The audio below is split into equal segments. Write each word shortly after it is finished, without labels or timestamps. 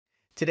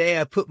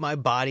Today, I put my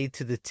body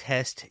to the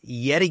test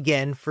yet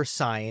again for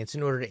science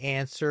in order to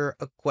answer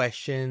a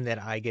question that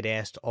I get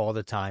asked all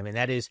the time, and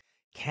that is,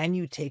 can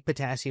you take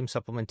potassium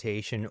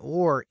supplementation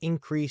or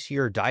increase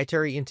your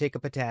dietary intake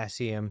of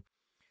potassium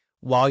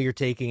while you're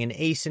taking an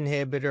ACE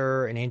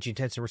inhibitor, an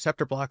angiotensin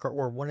receptor blocker,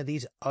 or one of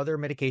these other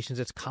medications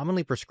that's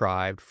commonly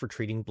prescribed for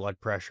treating blood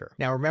pressure?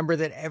 Now, remember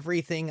that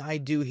everything I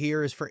do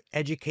here is for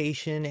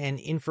education and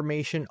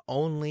information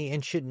only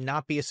and should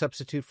not be a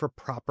substitute for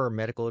proper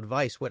medical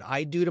advice. What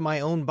I do to my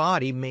own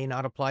body may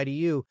not apply to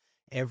you.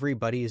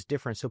 Everybody is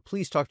different. So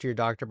please talk to your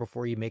doctor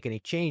before you make any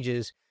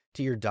changes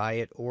to your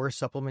diet or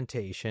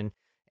supplementation.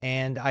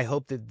 And I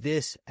hope that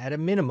this, at a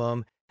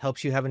minimum,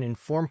 helps you have an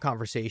informed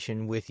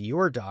conversation with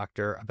your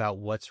doctor about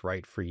what's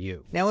right for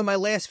you. Now, in my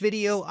last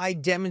video, I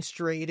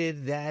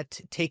demonstrated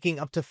that taking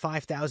up to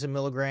 5,000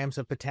 milligrams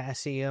of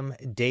potassium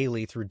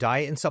daily through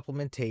diet and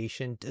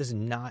supplementation does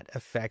not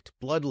affect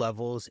blood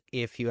levels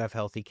if you have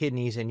healthy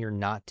kidneys and you're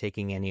not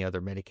taking any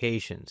other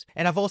medications.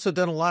 And I've also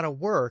done a lot of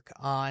work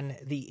on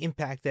the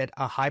impact that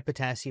a high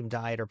potassium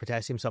diet or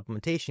potassium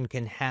supplementation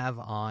can have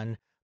on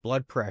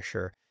blood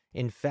pressure.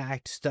 In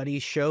fact,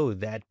 studies show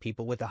that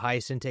people with the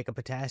highest intake of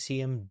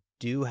potassium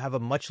do have a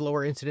much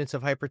lower incidence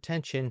of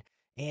hypertension.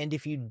 And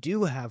if you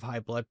do have high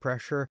blood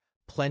pressure,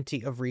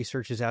 plenty of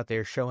research is out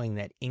there showing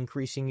that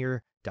increasing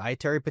your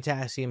dietary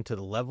potassium to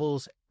the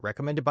levels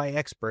recommended by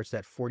experts,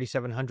 that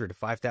 4,700 to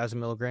 5,000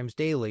 milligrams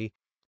daily,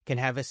 can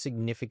have a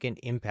significant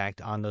impact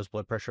on those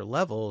blood pressure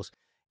levels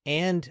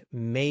and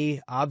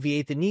may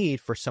obviate the need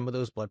for some of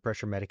those blood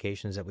pressure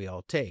medications that we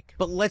all take.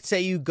 But let's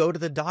say you go to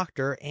the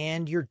doctor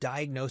and you're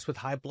diagnosed with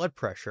high blood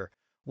pressure.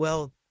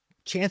 Well,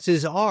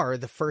 chances are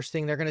the first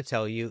thing they're going to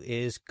tell you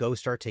is go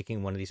start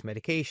taking one of these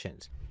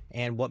medications.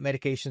 And what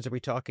medications are we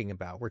talking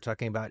about? We're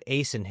talking about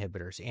ACE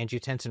inhibitors,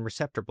 angiotensin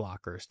receptor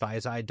blockers,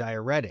 thiazide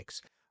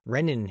diuretics,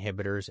 renin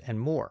inhibitors, and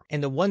more.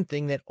 And the one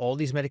thing that all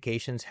these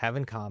medications have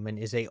in common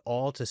is they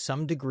all, to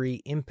some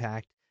degree,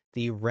 impact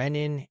the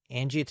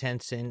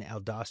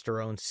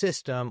renin-angiotensin-aldosterone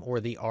system, or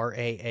the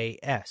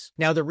RAAS.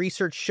 Now, the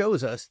research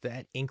shows us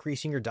that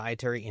increasing your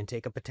dietary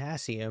intake of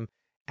potassium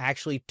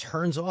actually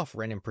turns off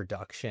renin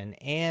production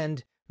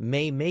and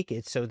may make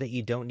it so that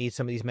you don't need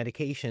some of these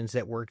medications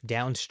that work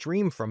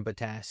downstream from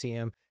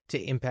potassium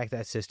to impact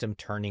that system,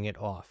 turning it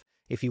off.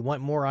 If you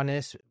want more on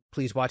this,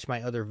 please watch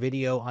my other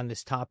video on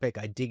this topic.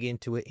 I dig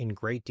into it in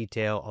great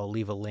detail. I'll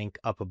leave a link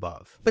up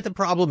above. But the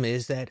problem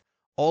is that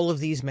all of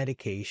these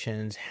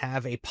medications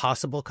have a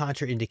possible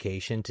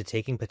contraindication to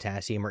taking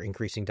potassium or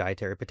increasing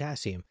dietary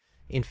potassium.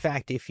 In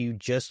fact, if you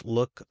just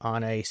look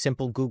on a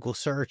simple Google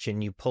search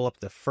and you pull up,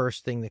 the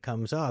first thing that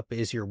comes up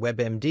is your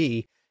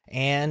WebMD,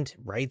 and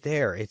right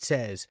there it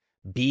says,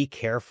 be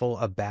careful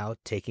about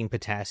taking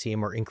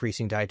potassium or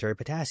increasing dietary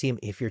potassium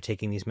if you're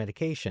taking these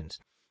medications.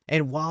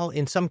 And while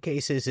in some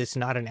cases it's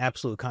not an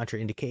absolute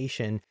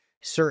contraindication,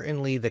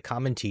 certainly the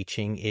common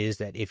teaching is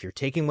that if you're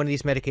taking one of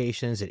these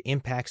medications that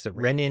impacts the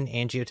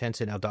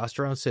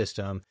renin-angiotensin-aldosterone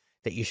system,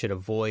 that you should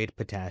avoid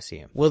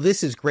potassium. Well,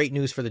 this is great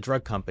news for the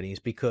drug companies,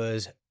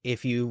 because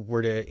if you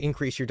were to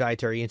increase your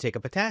dietary intake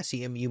of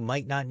potassium, you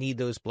might not need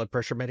those blood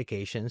pressure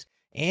medications,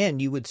 and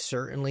you would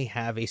certainly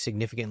have a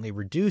significantly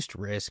reduced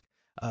risk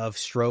of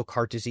stroke,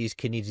 heart disease,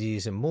 kidney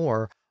disease, and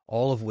more,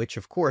 all of which,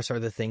 of course, are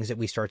the things that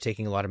we start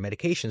taking a lot of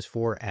medications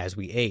for as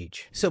we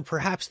age. So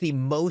perhaps the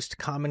most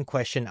common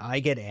question I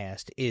get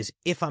asked is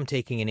if I'm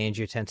taking an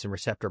angiotensin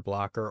receptor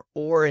blocker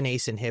or an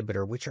ACE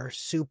inhibitor, which are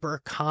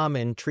super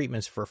common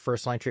treatments for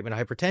first-line treatment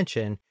of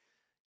hypertension,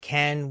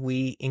 can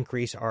we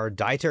increase our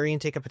dietary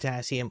intake of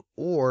potassium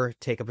or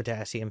take a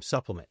potassium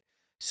supplement?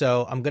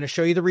 So I'm going to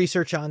show you the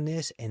research on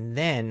this, and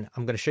then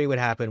I'm going to show you what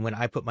happened when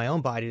I put my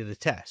own body to the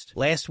test.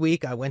 Last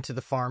week, I went to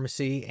the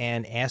pharmacy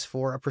and asked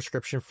for a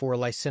prescription for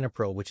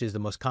lisinopril, which is the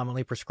most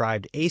commonly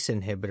prescribed ACE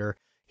inhibitor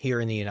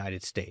here in the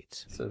United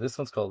States. So this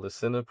one's called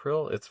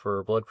lisinopril. It's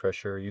for blood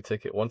pressure. You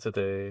take it once a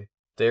day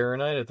or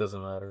night, it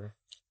doesn't matter.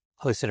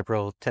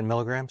 Lisinopril, 10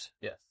 milligrams?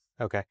 Yes.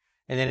 Okay.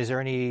 And then is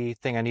there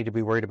anything I need to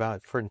be worried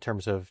about in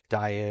terms of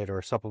diet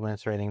or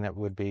supplements or anything that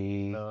would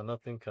be... No,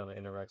 nothing kind of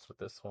interacts with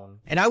this one.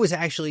 And I was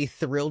actually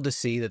thrilled to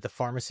see that the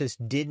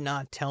pharmacist did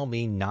not tell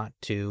me not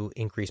to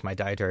increase my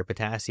dietary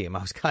potassium.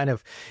 I was kind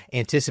of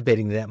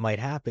anticipating that might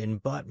happen,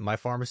 but my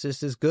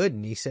pharmacist is good,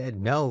 and he said,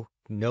 no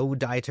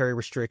dietary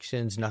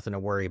restrictions, nothing to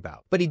worry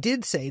about. But he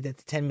did say that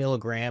the 10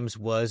 milligrams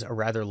was a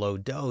rather low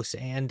dose,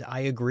 and I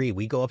agree.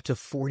 We go up to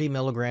 40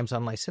 milligrams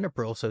on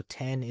lisinopril, so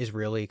 10 is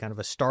really kind of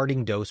a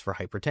starting dose for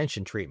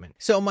hypertension treatment.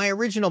 So my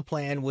original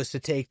plan was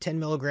to take 10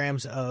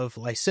 milligrams of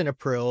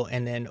lisinopril,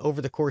 and then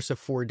over the course of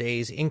 4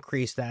 days,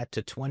 increase that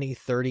to 20,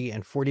 30,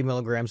 and 40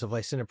 milligrams of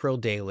lisinopril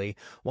daily,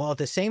 while at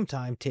the same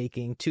time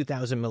taking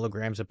 2,000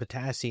 milligrams of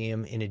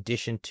potassium in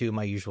addition to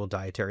my usual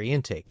dietary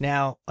intake.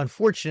 Now,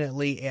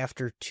 unfortunately,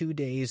 after 2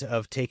 days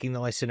of taking the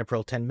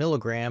lisinopril 10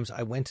 milligrams,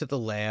 I went to the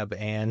lab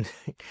and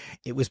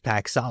it was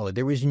packed solid.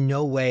 There was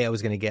no way I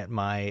was going to get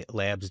my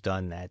labs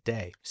done that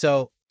day.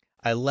 So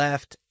I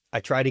left. I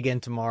tried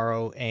again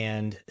tomorrow,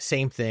 and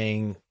same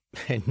thing,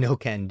 no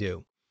can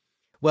do.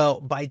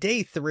 Well, by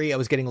day 3, I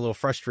was getting a little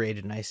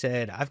frustrated and I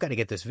said, I've got to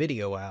get this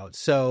video out.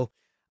 So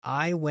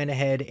I went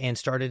ahead and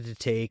started to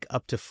take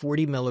up to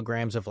 40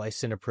 milligrams of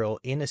lisinopril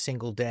in a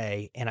single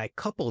day, and I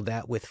coupled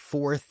that with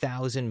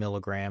 4,000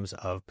 milligrams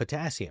of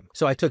potassium.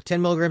 So I took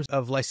 10 milligrams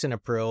of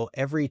lisinopril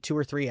every 2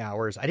 or 3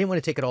 hours. I didn't want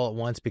to take it all at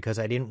once because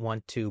I didn't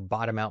want to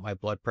bottom out my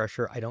blood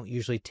pressure. I don't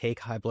usually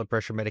take high blood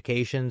pressure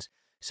medications,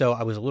 so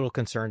I was a little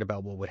concerned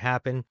about what would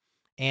happen.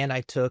 And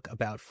I took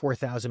about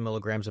 4,000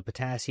 milligrams of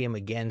potassium,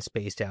 again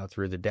spaced out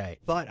through the day.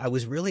 But I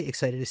was really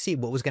excited to see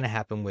what was going to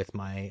happen with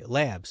my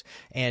labs.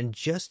 And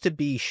just to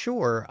be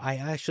sure, I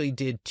actually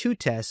did 2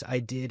 tests. I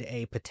did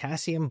a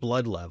potassium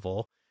blood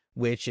level,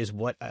 which is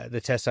what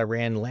the test I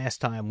ran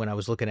last time when I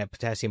was looking at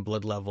potassium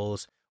blood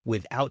levels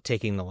without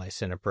taking the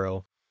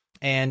lisinopril.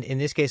 And in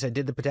this case, I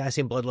did the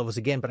potassium blood levels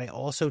again, but I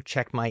also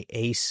checked my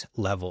ACE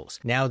levels.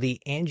 Now, the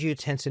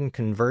angiotensin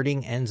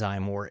converting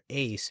enzyme, or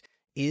ACE,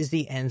 is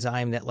the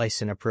enzyme that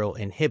lisinopril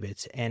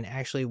inhibits. And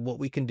actually what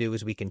we can do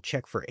is we can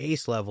check for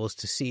ACE levels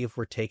to see if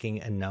we're taking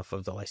enough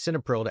of the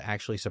lisinopril to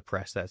actually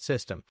suppress that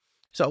system.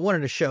 So I wanted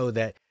to show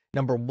that,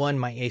 number 1,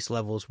 my ACE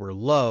levels were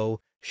low,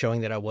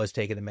 showing that I was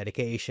taking the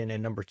medication.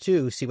 And number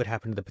 2, see what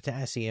happened to the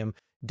potassium.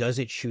 Does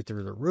it shoot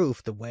through the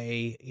roof the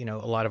way, a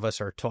lot of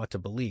us are taught to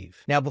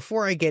believe? Now,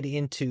 before I get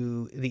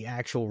into the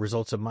actual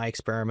results of my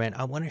experiment,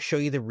 I want to show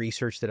you the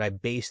research that I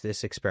based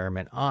this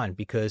experiment on,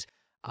 because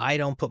I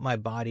don't put my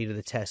body to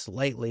the test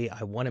lightly.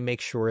 I want to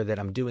make sure that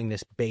I'm doing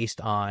this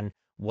based on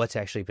what's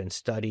actually been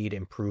studied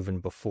and proven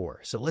before.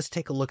 So let's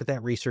take a look at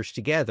that research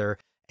together,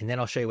 and then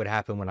I'll show you what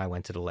happened when I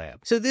went to the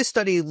lab. So this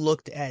study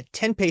looked at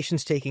 10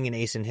 patients taking an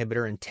ACE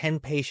inhibitor and 10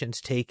 patients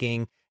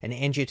taking an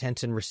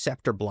angiotensin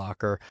receptor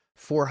blocker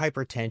for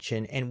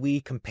hypertension, and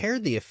we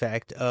compared the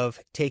effect of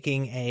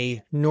taking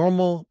a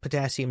normal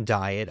potassium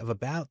diet of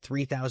about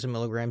 3,000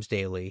 milligrams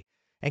daily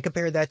and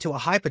compare that to a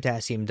high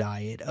potassium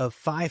diet of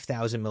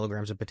 5,000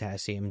 milligrams of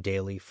potassium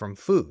daily from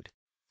food.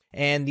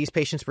 And these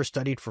patients were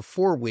studied for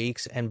 4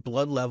 weeks, and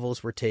blood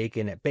levels were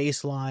taken at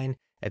baseline,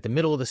 at the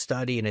middle of the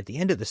study, and at the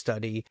end of the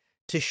study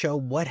to show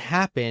what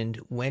happened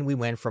when we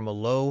went from a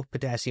low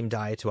potassium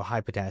diet to a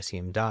high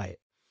potassium diet.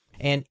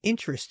 And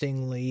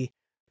interestingly,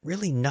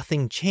 really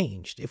nothing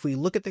changed. If we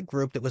look at the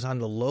group that was on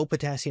the low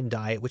potassium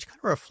diet, which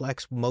kind of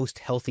reflects most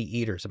healthy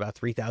eaters, about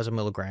 3,000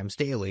 milligrams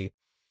daily,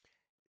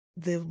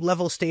 the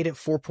level stayed at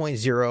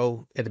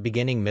 4.0 at the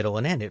beginning, middle,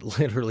 and end. It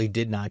literally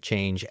did not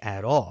change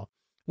at all,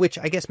 which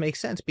I guess makes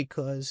sense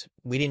because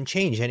we didn't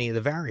change any of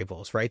the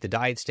variables, right? The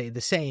diet stayed the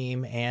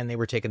same, and they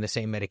were taking the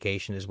same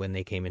medication as when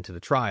they came into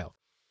the trial.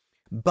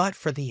 But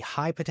for the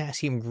high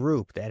potassium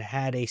group that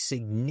had a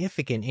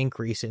significant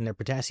increase in their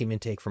potassium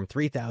intake from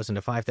 3,000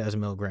 to 5,000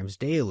 milligrams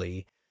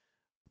daily,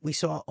 we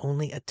saw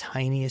only a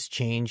tiniest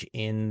change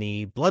in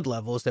the blood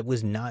levels that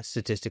was not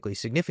statistically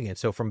significant.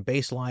 So from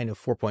baseline of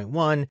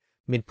 4.1,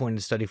 midpoint of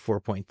the study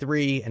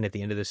 4.3, and at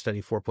the end of the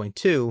study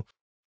 4.2,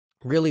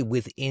 really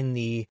within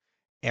the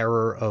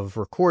error of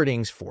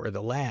recordings for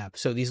the lab.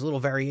 So these little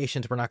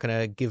variations we're not going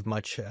to give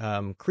much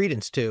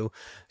credence to.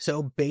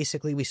 So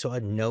basically we saw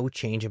no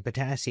change in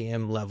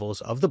potassium levels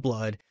of the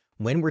blood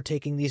when we're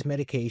taking these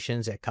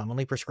medications at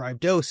commonly prescribed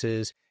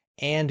doses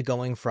and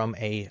going from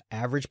a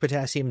average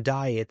potassium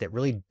diet that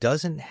really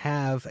doesn't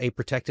have a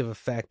protective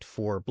effect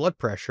for blood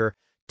pressure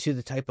to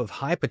the type of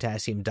high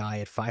potassium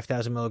diet,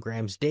 5,000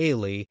 milligrams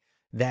daily,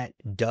 that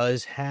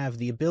does have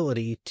the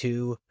ability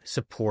to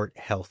support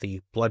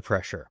healthy blood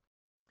pressure.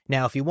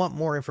 Now, if you want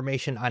more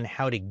information on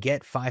how to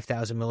get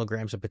 5,000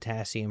 milligrams of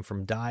potassium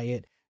from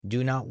diet,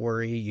 do not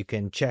worry. You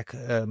can check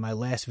my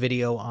last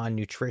video on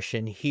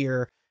nutrition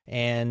here,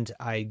 and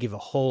I give a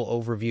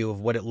whole overview of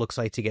what it looks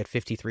like to get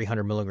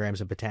 5,300 milligrams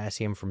of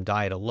potassium from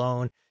diet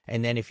alone.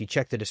 And then if you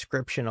check the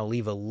description, I'll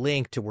leave a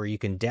link to where you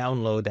can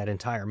download that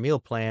entire meal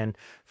plan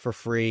for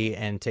free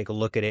and take a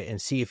look at it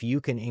and see if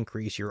you can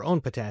increase your own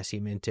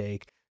potassium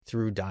intake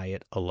through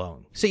diet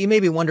alone. So you may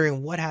be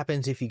wondering what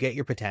happens if you get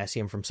your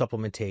potassium from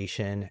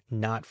supplementation,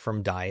 not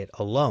from diet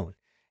alone.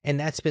 And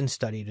that's been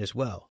studied as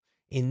well.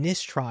 In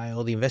this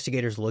trial, the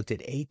investigators looked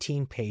at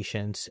 18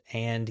 patients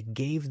and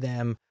gave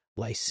them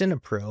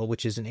lisinopril,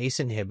 which is an ACE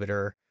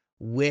inhibitor,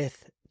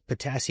 with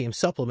potassium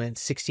supplement,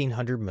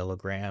 1,600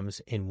 milligrams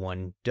in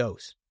one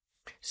dose.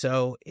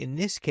 So in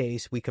this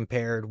case, we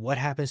compared what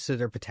happens to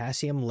their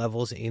potassium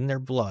levels in their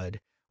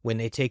blood when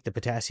they take the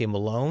potassium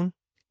alone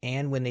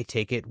and when they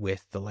take it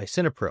with the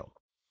lisinopril.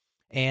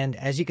 And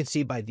as you can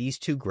see by these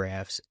two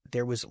graphs,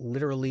 there was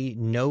literally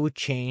no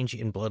change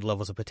in blood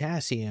levels of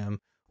potassium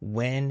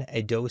when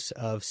a dose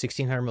of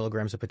 1,600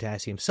 milligrams of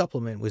potassium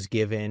supplement was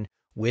given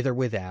with or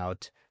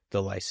without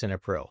the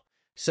lisinopril.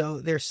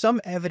 So there's some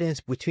evidence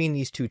between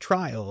these two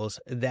trials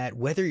that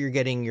whether you're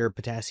getting your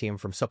potassium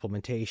from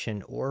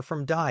supplementation or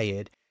from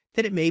diet,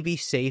 that it may be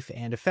safe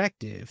and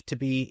effective to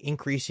be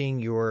increasing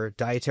your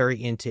dietary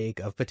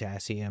intake of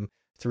potassium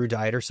through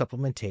diet or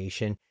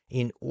supplementation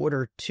in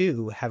order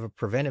to have a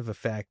preventive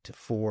effect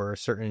for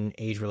certain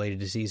age-related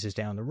diseases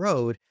down the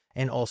road,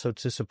 and also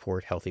to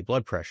support healthy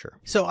blood pressure.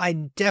 So I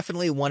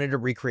definitely wanted to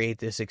recreate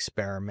this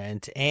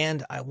experiment,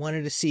 and I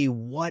wanted to see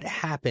what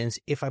happens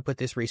if I put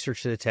this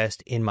research to the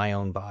test in my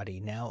own body.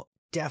 Now,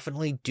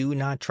 definitely do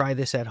not try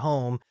this at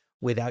home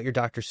without your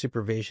doctor's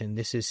supervision.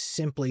 This is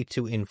simply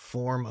to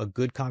inform a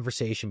good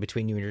conversation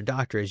between you and your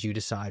doctor as you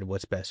decide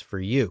what's best for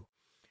you.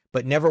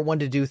 But never one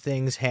to do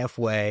things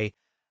halfway.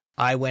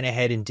 I went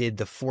ahead and did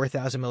the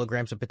 4,000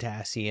 milligrams of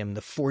potassium,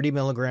 the 40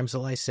 milligrams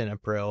of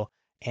lisinopril,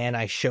 and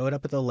I showed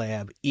up at the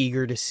lab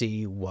eager to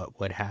see what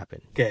would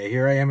happen. Okay,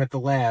 here I am at the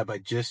lab. I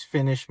just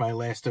finished my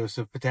last dose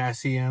of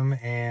potassium,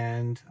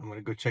 and I'm going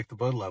to go check the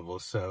blood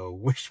levels, so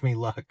wish me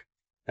luck.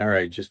 All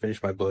right, just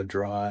finished my blood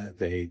draw.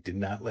 They did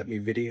not let me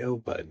video,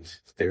 but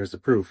there's the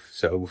proof,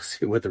 so we'll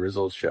see what the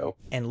results show.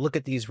 And look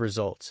at these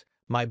results.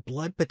 My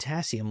blood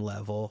potassium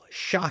level,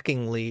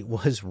 shockingly,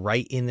 was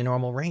right in the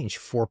normal range,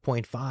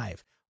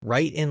 4.5.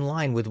 Right in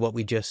line with what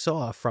we just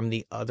saw from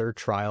the other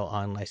trial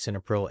on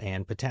lisinopril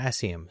and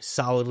potassium,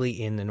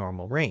 solidly in the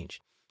normal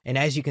range. And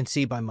as you can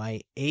see by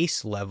my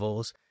ACE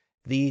levels,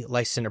 the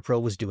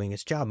lisinopril was doing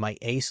its job. My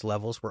ACE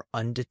levels were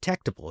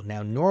undetectable.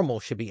 Now, normal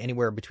should be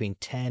anywhere between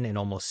 10 and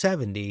almost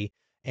 70,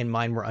 and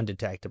mine were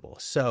undetectable.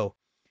 So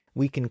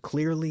we can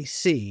clearly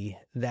see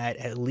that,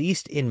 at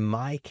least in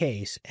my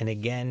case, and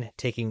again,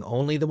 taking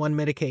only the one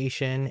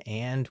medication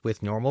and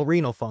with normal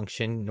renal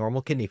function,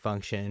 normal kidney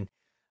function,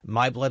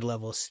 my blood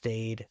levels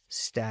stayed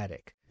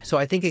static. So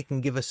I think it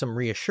can give us some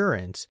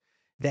reassurance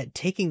that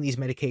taking these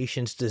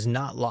medications does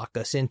not lock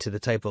us into the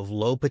type of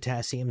low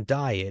potassium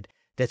diet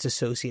that's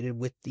associated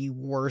with the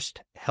worst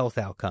health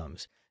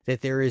outcomes,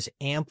 that there is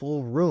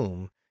ample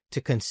room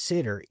to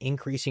consider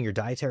increasing your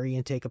dietary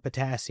intake of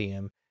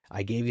potassium.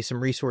 I gave you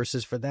some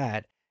resources for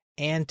that,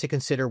 and to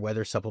consider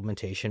whether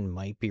supplementation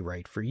might be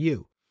right for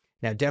you.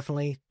 Now,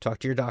 definitely talk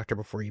to your doctor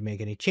before you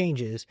make any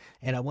changes,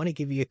 and I want to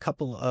give you a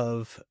couple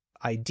of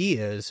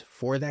ideas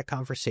for that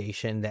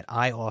conversation that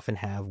I often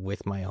have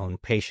with my own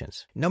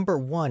patients. Number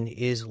one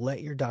is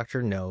let your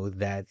doctor know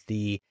that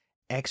the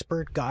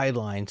expert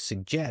guidelines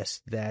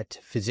suggest that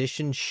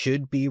physicians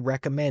should be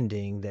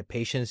recommending that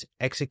patients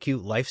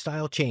execute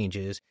lifestyle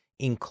changes,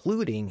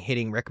 including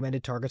hitting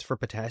recommended targets for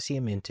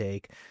potassium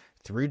intake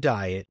through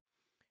diet,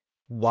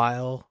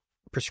 while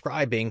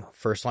prescribing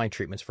first-line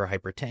treatments for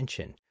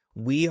hypertension.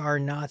 We are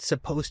not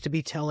supposed to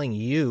be telling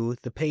you,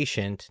 the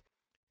patient,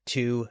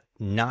 to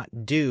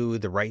not do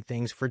the right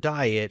things for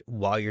diet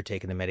while you're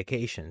taking the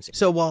medications.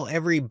 So while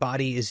every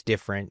body is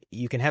different,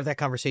 you can have that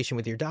conversation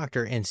with your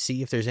doctor and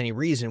see if there's any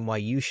reason why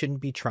you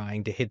shouldn't be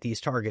trying to hit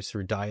these targets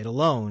through diet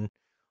alone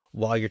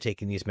while you're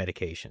taking these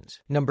medications.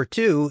 Number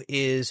two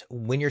is,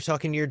 when you're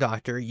talking to your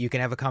doctor, you can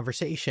have a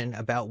conversation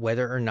about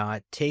whether or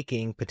not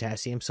taking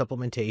potassium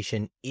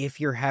supplementation, if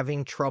you're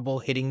having trouble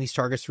hitting these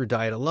targets through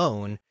diet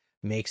alone,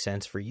 makes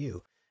sense for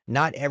you.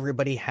 Not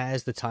everybody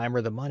has the time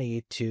or the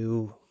money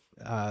to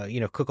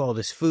cook all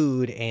this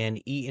food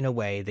and eat in a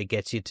way that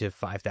gets you to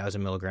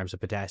 5,000 milligrams of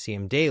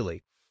potassium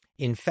daily.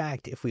 In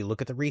fact, if we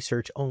look at the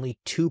research, only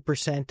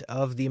 2%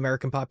 of the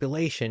American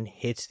population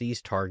hits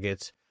these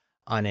targets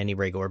on any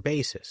regular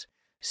basis.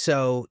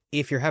 So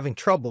if you're having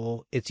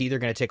trouble, it's either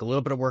going to take a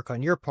little bit of work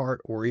on your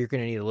part, or you're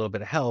going to need a little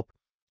bit of help.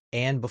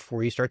 And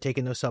before you start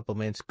taking those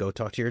supplements, go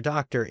talk to your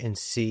doctor and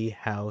see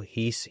how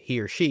he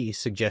or she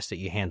suggests that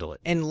you handle it.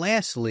 And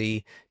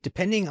lastly,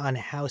 depending on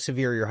how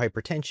severe your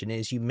hypertension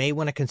is, you may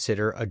want to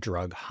consider a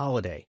drug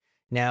holiday.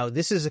 Now,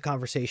 this is a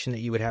conversation that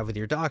you would have with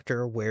your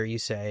doctor where you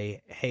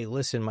say, hey,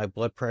 listen, my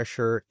blood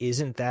pressure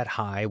isn't that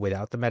high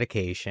without the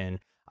medication.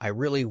 I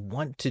really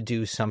want to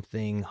do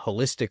something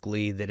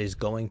holistically that is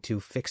going to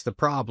fix the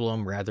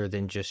problem rather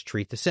than just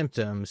treat the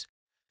symptoms.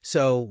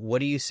 So what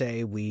do you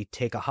say we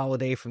take a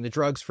holiday from the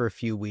drugs for a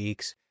few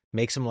weeks,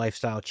 make some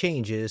lifestyle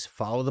changes,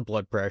 follow the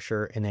blood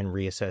pressure, and then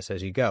reassess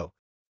as you go?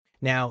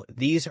 Now,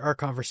 these are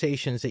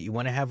conversations that you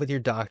want to have with your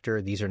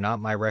doctor. These are not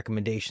my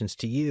recommendations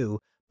to you,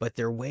 but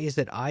they're ways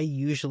that I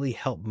usually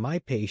help my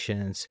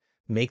patients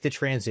make the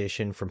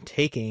transition from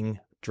taking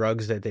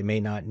drugs that they may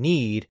not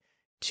need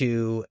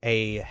to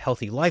a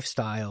healthy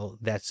lifestyle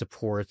that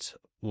supports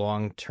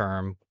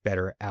long-term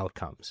better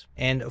outcomes.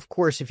 And of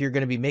course, if you're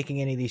going to be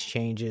making any of these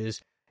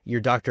changes, your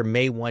doctor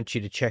may want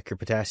you to check your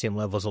potassium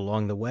levels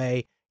along the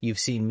way. You've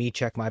seen me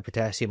check my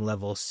potassium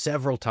levels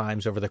several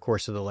times over the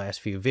course of the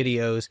last few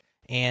videos,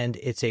 and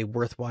it's a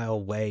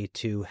worthwhile way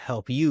to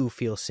help you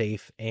feel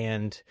safe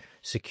and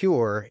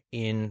secure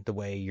in the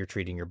way you're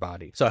treating your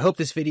body. So I hope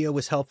this video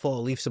was helpful.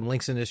 I'll leave some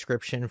links in the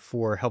description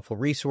for helpful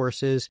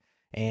resources.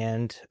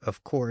 And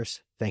of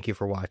course, thank you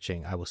for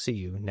watching. I will see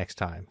you next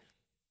time.